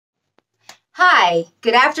Hi,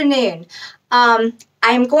 good afternoon. I'm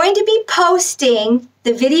going to be posting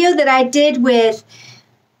the video that I did with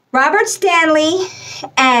Robert Stanley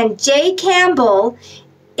and Jay Campbell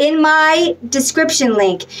in my description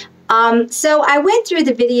link. So I went through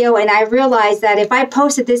the video and I realized that if I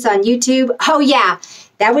posted this on YouTube, oh yeah,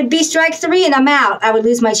 that would be strike three and I'm out. I would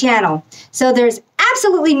lose my channel. So there's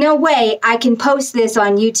absolutely no way I can post this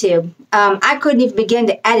on YouTube. I couldn't even begin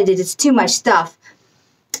to edit it. It's too much stuff.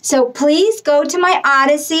 So please go to my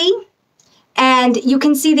Odyssey and you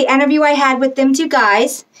can see the interview I had with them two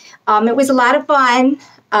guys. It was a lot of fun.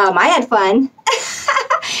 I had fun.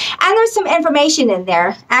 And there's some information in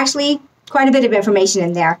there. Actually, quite a bit of information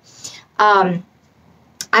in there.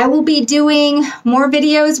 I will be doing more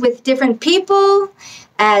videos with different people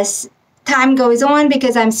as time goes on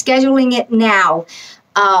because I'm scheduling it now.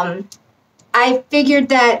 I figured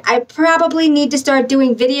that I probably need to start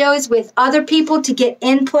doing videos with other people to get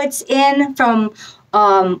inputs in from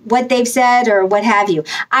what they've said or what have you.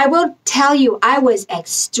 I will tell you, I was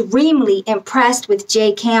extremely impressed with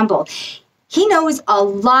Jay Campbell. He knows a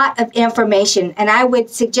lot of information, and I would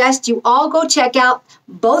suggest you all go check out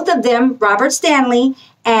both of them, Robert Stanley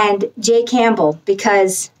and Jay Campbell,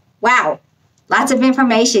 because, wow, lots of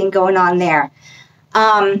information going on there.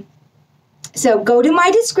 So go to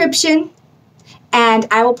my description, and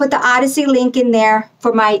I will put the Odyssey link in there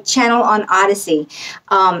for my channel on Odyssey.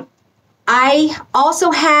 I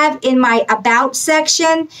also have in my About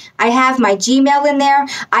section, I have my Gmail in there.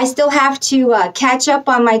 I still have to catch up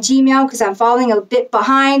on my Gmail because I'm falling a bit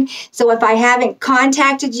behind. So if I haven't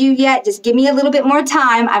contacted you yet, just give me a little bit more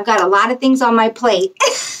time. I've got a lot of things on my plate.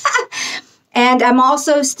 And I'm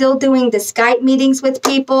also still doing the Skype meetings with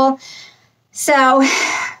people. So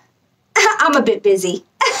I'm a bit busy.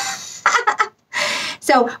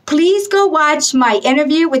 So please go watch my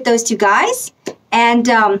interview with those two guys. And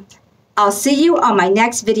I'll see you on my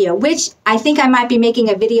next video, which I think I might be making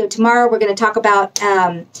a video tomorrow. We're going to talk about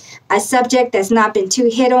a subject that's not been too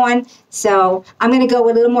hit on. So I'm going to go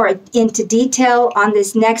a little more into detail on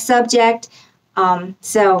this next subject.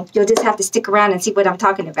 So you'll just have to stick around and see what I'm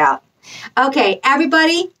talking about. Okay,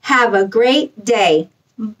 everybody, have a great day.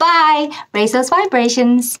 Bye. Raise those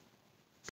vibrations.